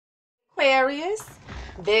Aquarius,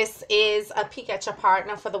 this is a peek at your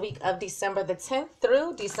partner for the week of December the 10th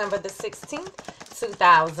through December the 16th,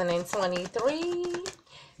 2023.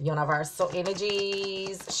 Universal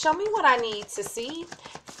energies, show me what I need to see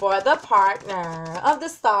for the partner of the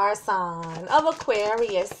star sign of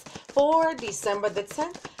Aquarius for December the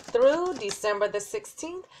 10th through December the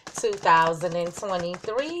 16th,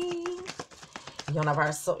 2023.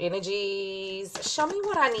 Universal energies, show me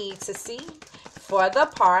what I need to see for the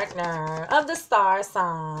partner of the star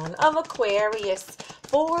sign of Aquarius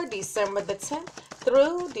for December the 10th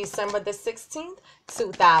through December the 16th,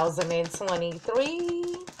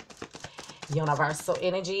 2023. Universal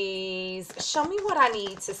energies, show me what I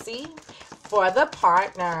need to see for the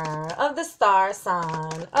partner of the star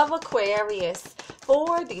sign of Aquarius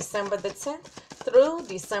for December the 10th through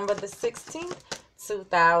December the 16th,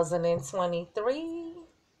 2023.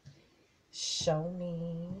 Show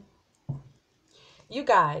me. You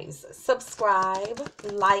guys, subscribe,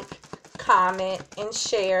 like, comment, and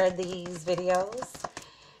share these videos.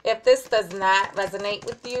 If this does not resonate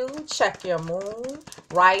with you, check your moon,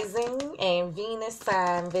 rising, and Venus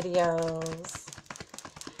sign videos.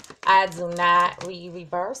 I do not read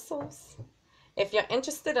reversals. If you're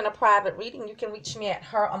interested in a private reading, you can reach me at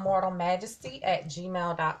Immortal Majesty at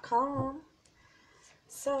gmail.com.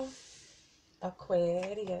 So,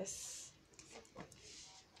 Aquarius,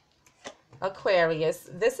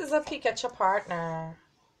 this is a peek at your partner.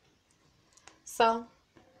 So,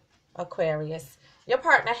 Aquarius, your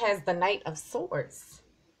partner has the Knight of Swords.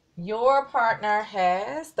 Your partner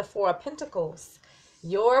has the Four of Pentacles.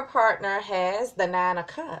 Your partner has the Nine of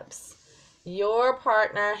Cups. Your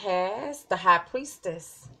partner has the High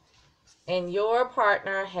Priestess. And your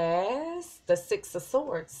partner has the Six of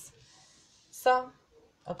Swords. So,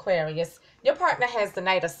 Aquarius, your partner has the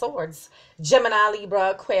Knight of Swords. Gemini, Libra,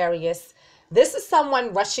 Aquarius. This is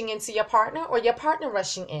someone rushing into your partner or your partner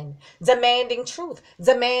rushing in, demanding truth,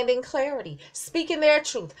 demanding clarity, speaking their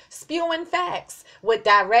truth, spewing facts with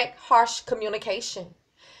direct, harsh communication.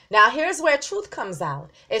 Now, here's where truth comes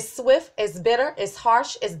out. It's swift, it's bitter, it's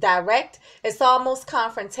harsh, it's direct, it's almost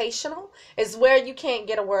confrontational. It's where you can't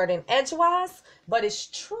get a word in edgewise, but it's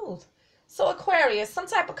truth. So Aquarius, some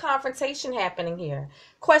type of confrontation happening here.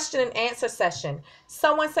 Question and answer session.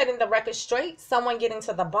 Someone setting the record straight. Someone getting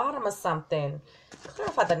to the bottom of something.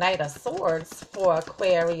 Clarify the Knight of Swords for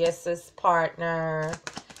Aquarius's partner.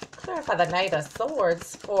 Clarify the Knight of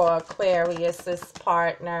Swords for Aquarius's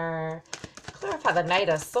partner. Clarify the Knight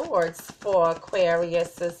of Swords for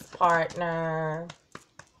Aquarius's partner.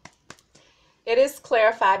 It is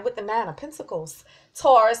clarified with the Nine of Pentacles.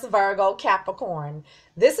 Taurus, Virgo, Capricorn.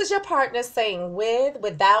 This is your partner saying with,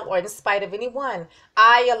 without, or in spite of anyone,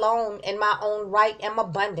 I alone in my own right am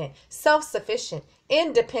abundant, self-sufficient,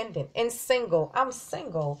 independent, and single. I'm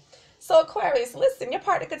single. So Aquarius, listen, your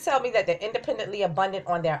partner could tell me that they're independently abundant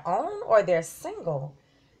on their own or they're single.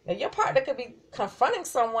 Now your partner could be confronting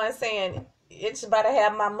someone saying, it's about to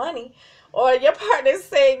have my money. Or your partner is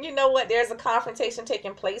saying, you know what, there's a confrontation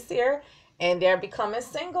taking place here and they're becoming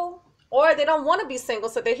single. Or they don't want to be single,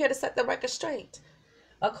 so they're here to set the record straight.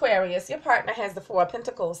 Aquarius, your partner has the Four of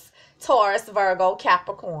Pentacles. Taurus, Virgo,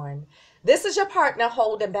 Capricorn. This is your partner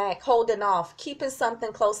holding back, holding off, keeping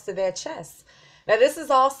something close to their chest. Now, this is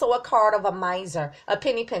also a card of a miser, a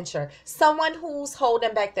penny pincher, someone who's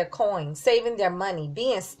holding back their coin, saving their money,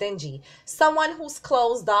 being stingy, someone who's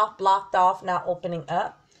closed off, blocked off, not opening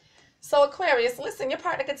up. So Aquarius, listen, your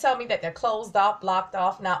partner could tell me that they're closed off, blocked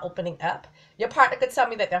off, not opening up. Your partner could tell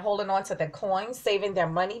me that they're holding on to their coins, saving their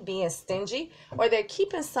money, being stingy, or they're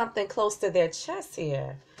keeping something close to their chest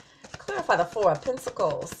here. Clarify the Four of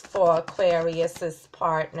Pentacles for Aquarius's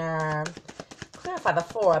partner. Clarify the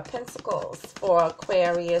Four of Pentacles for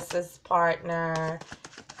Aquarius's partner.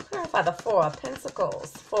 Clarify the Four of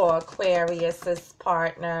Pentacles for Aquarius's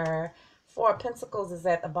partner. Four of Pentacles is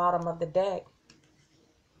at the bottom of the deck.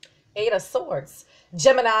 Eight of Swords.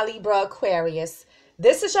 Gemini, Libra, Aquarius.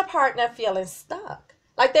 This is your partner feeling stuck.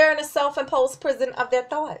 Like they're in a self-imposed prison of their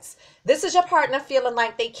thoughts. This is your partner feeling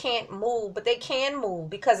like they can't move, but they can move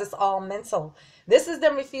because it's all mental. This is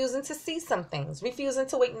them refusing to see some things, refusing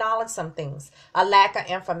to acknowledge some things, a lack of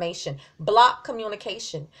information, blocked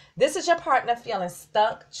communication. This is your partner feeling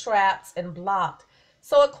stuck, trapped, and blocked.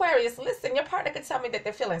 So Aquarius, listen, your partner could tell me that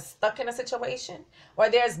they're feeling stuck in a situation or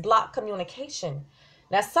there's blocked communication.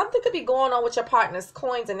 Now, something could be going on with your partner's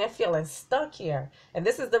coins and they're feeling stuck here. And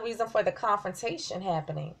this is the reason for the confrontation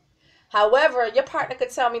happening. However, your partner could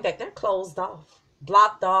tell me that they're closed off,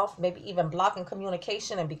 blocked off, maybe even blocking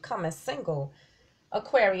communication and becoming single.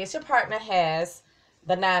 Aquarius, your partner has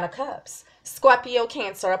the Nine of Cups. Scorpio,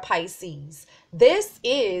 Cancer, or Pisces. This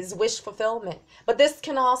is wish fulfillment, but this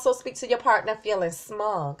can also speak to your partner feeling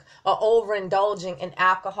smug or overindulging in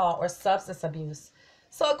alcohol or substance abuse.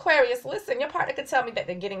 So Aquarius, listen, your partner could tell me that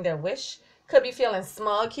they're getting their wish, could be feeling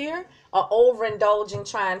smug here, or overindulging,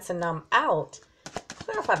 trying to numb out.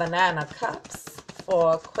 Clarify the Nine of Cups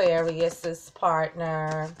for Aquarius's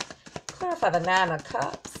partner. Clarify the Nine of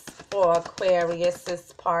Cups for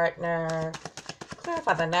Aquarius's partner.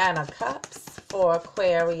 Clarify the Nine of Cups for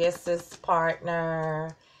Aquarius's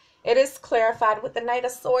partner. It is clarified with the Knight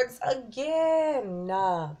of Swords again.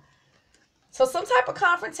 So some type of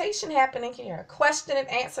confrontation happening here. Question and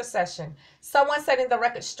answer session. Someone setting the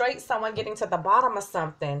record straight. Someone getting to the bottom of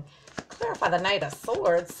something. Clarify the Knight of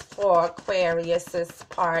Swords for Aquarius's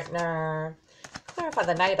partner. Clarify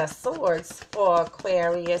the Knight of Swords for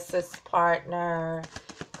Aquarius's partner.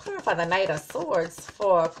 Clarify the Knight of Swords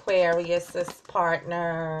for Aquarius's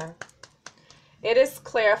partner. It is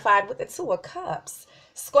clarified with the Two of Cups.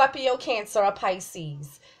 Scorpio, Cancer, or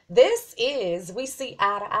Pisces. This is, we see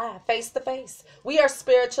eye to eye, face to face. We are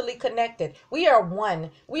spiritually connected. We are one.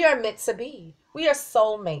 We are meant to be. We are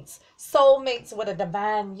soulmates. Soulmates with a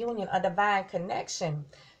divine union, a divine connection.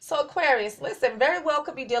 So Aquarius, listen, very well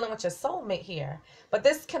could be dealing with your soulmate here. But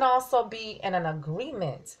this can also be in an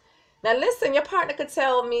agreement. Now listen, your partner could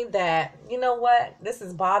tell me that, you know what, this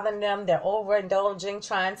is bothering them. They're overindulging,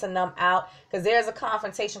 trying to numb out, because there's a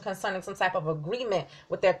confrontation concerning some type of agreement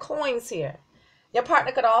with their coins here. Your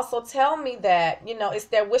partner could also tell me that, you know, it's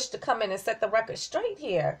their wish to come in and set the record straight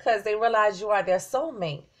here because they realize you are their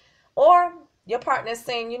soulmate. Or your partner is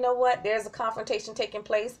saying, you know what, there's a confrontation taking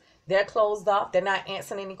place. They're closed off. They're not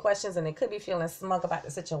answering any questions, and they could be feeling smug about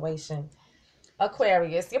the situation.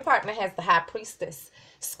 Aquarius, your partner has the High Priestess.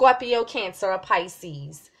 Scorpio, Cancer, or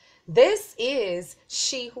Pisces. This is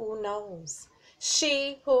she who knows.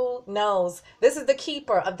 She who knows. This is the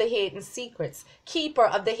keeper of the hidden secrets, keeper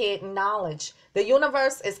of the hidden knowledge. The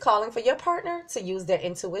universe is calling for your partner to use their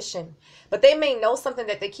intuition, but they may know something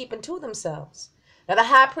that they're keeping to themselves. Now, the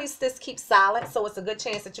High Priestess keeps silent, so it's a good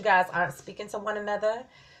chance that you guys aren't speaking to one another.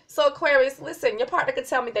 So Aquarius, listen, your partner could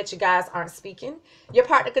tell me that you guys aren't speaking. Your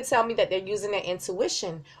partner could tell me that they're using their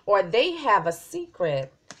intuition, or they have a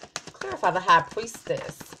secret. Clarify the High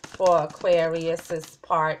Priestess for Aquarius's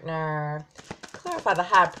partner. Clarify the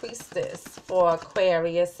High Priestess for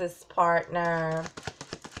Aquarius's partner.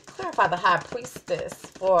 Clarify the High Priestess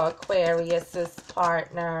for Aquarius's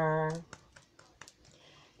partner.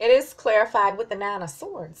 It is clarified with the Nine of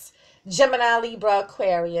Swords. Gemini, Libra,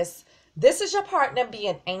 Aquarius. This is your partner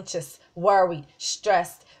being anxious, worried,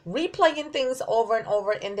 stressed, replaying things over and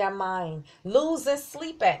over in their mind, losing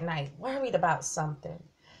sleep at night, worried about something.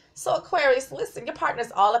 So Aquarius, listen, your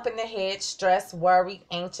partner's all up in their head, stressed, worried,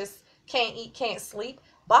 anxious, can't eat, can't sleep,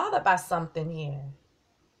 bothered by something here.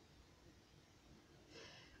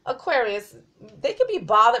 Aquarius, they could be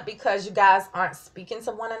bothered because you guys aren't speaking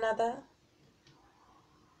to one another.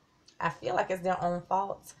 I feel like it's their own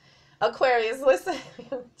fault. Aquarius, listen.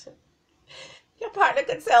 Your partner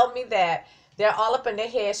could tell me that they're all up in their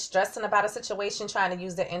head stressing about a situation, trying to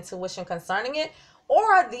use their intuition concerning it,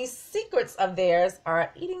 or these secrets of theirs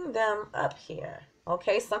are eating them up here.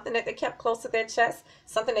 Okay, something that they kept close to their chest,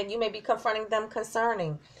 something that you may be confronting them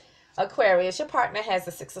concerning. Aquarius, your partner has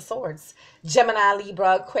the Six of Swords. Gemini,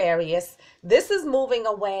 Libra, Aquarius. This is moving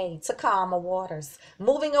away to calmer waters,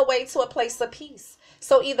 moving away to a place of peace.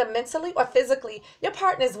 So either mentally or physically, your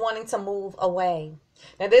partner is wanting to move away.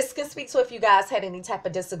 Now, this can speak to if you guys had any type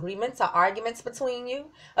of disagreements or arguments between you,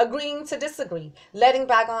 agreeing to disagree, letting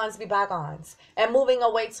bygones be bygones, and moving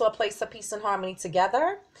away to a place of peace and harmony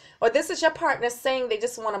together. Or this is your partner saying they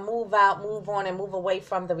just want to move out, move on, and move away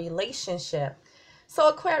from the relationship. So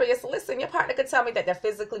Aquarius, listen, your partner could tell me that they're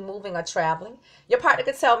physically moving or traveling. Your partner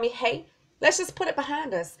could tell me, hey, let's just put it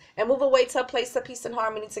behind us and move away to a place of peace and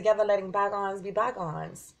harmony together, letting bygones be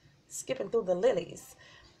bygones, skipping through the lilies.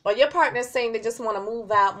 Or your partner is saying they just want to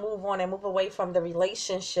move out, move on, and move away from the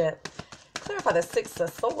relationship. Clarify the Six of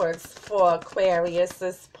Swords for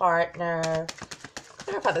Aquarius's partner.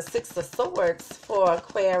 Clarify the Six of Swords for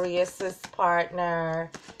Aquarius's partner.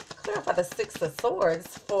 Clarify the Six of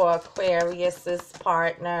Swords for Aquarius's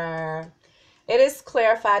partner. It is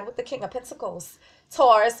clarified with the King of Pentacles.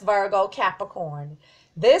 Taurus, Virgo, Capricorn.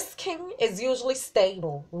 This king is usually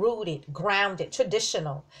stable, rooted, grounded,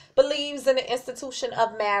 traditional, believes in the institution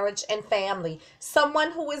of marriage and family,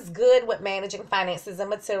 someone who is good with managing finances and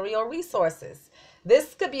material resources.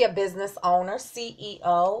 This could be a business owner,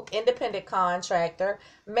 CEO, independent contractor,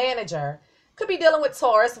 manager. Could be dealing with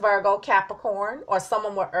Taurus, Virgo, Capricorn, or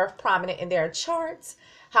someone with Earth prominent in their charts.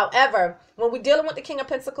 However, when we're dealing with the King of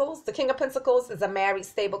Pentacles is a married,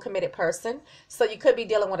 stable, committed person. So you could be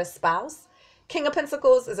dealing with a spouse. King of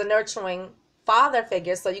Pentacles is a nurturing father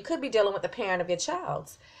figure. So you could be dealing with the parent of your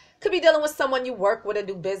child. Could be dealing with someone you work with or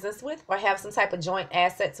do business with, or have some type of joint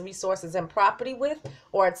assets, resources, and property with,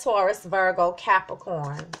 or a Taurus, Virgo,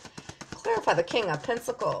 Capricorn. Clarify the King of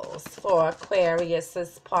Pentacles for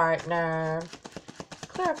Aquarius's partner.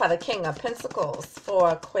 Clarify the King of Pentacles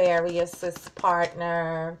for Aquarius's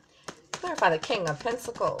partner. Clarify the King of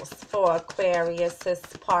Pentacles for Aquarius's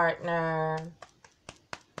partner.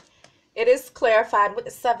 It is clarified with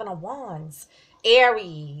the Seven of Wands.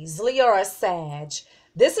 Aries, Leo, or Sag.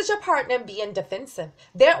 This is your partner being defensive.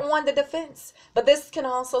 They're on the defense. But this can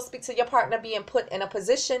also speak to your partner being put in a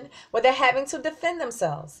position where they're having to defend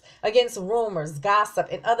themselves against rumors, gossip,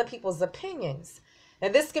 and other people's opinions. Now,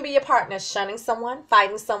 this can be your partner shunning someone,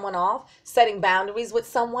 fighting someone off, setting boundaries with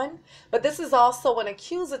someone. But this is also an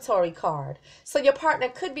accusatory card. So your partner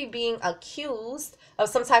could be being accused of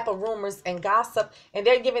some type of rumors and gossip, and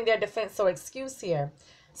they're giving their defense or excuse here.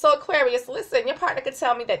 So Aquarius, listen, your partner could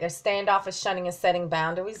tell me that they're standoffish, shunning, and setting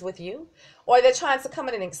boundaries with you. Or they're trying to come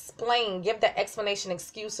in and explain, give their explanation,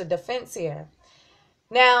 excuse, or defense here.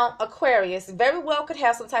 Now, Aquarius very well could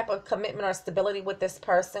have some type of commitment or stability with this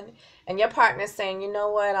person. And your partner is saying, you know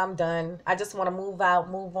what, I'm done. I just want to move out,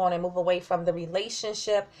 move on, and move away from the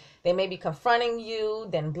relationship. They may be confronting you,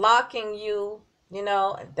 then blocking you. You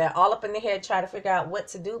know, they're all up in their head trying to figure out what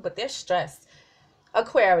to do, but they're stressed.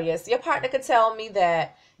 Aquarius, your partner could tell me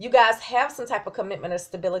that you guys have some type of commitment or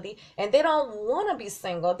stability and they don't want to be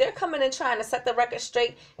single. They're coming in trying to set the record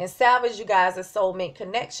straight and salvage you guys a soulmate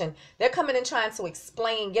connection. They're coming in trying to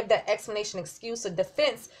explain, give that explanation, excuse, or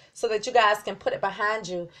defense so that you guys can put it behind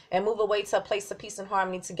you and move away to a place of peace and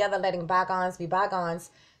harmony together, letting bygones be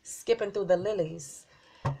bygones, skipping through the lilies.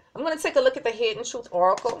 I'm going to take a look at the Hidden Truth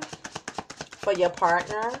Oracle for your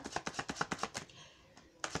partner.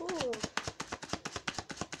 Ooh.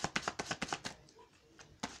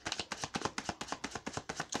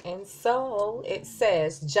 And so it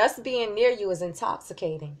says, just being near you is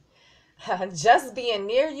intoxicating. Just being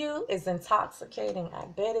near you is intoxicating. I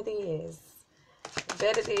bet it is. I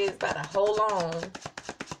bet it is. Better hold on.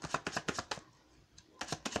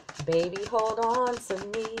 Baby, hold on to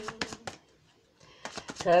me.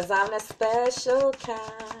 'Cause I'm a special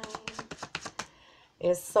kind.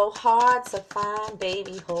 It's so hard to find.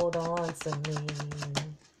 Baby, hold on to me.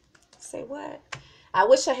 Say what? I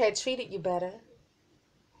wish I had treated you better.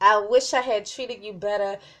 I wish I had treated you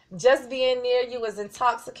better. Just being near you is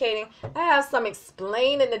intoxicating. I have some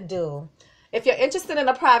explaining to do. If you're interested in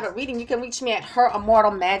a private reading, you can reach me at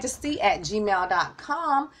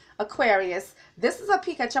herimmortalmajesty@gmail.com. Aquarius, this is a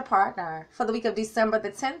peek at your partner for the week of December the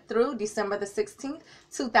 10th through December the 16th,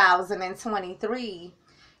 2023.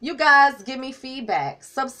 You guys give me feedback,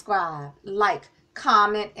 subscribe, like,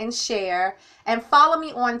 comment, and share, and follow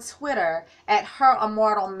me on Twitter at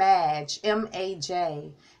herimmortalmaj,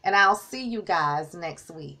 M-A-J, and I'll see you guys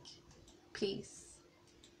next week. Peace.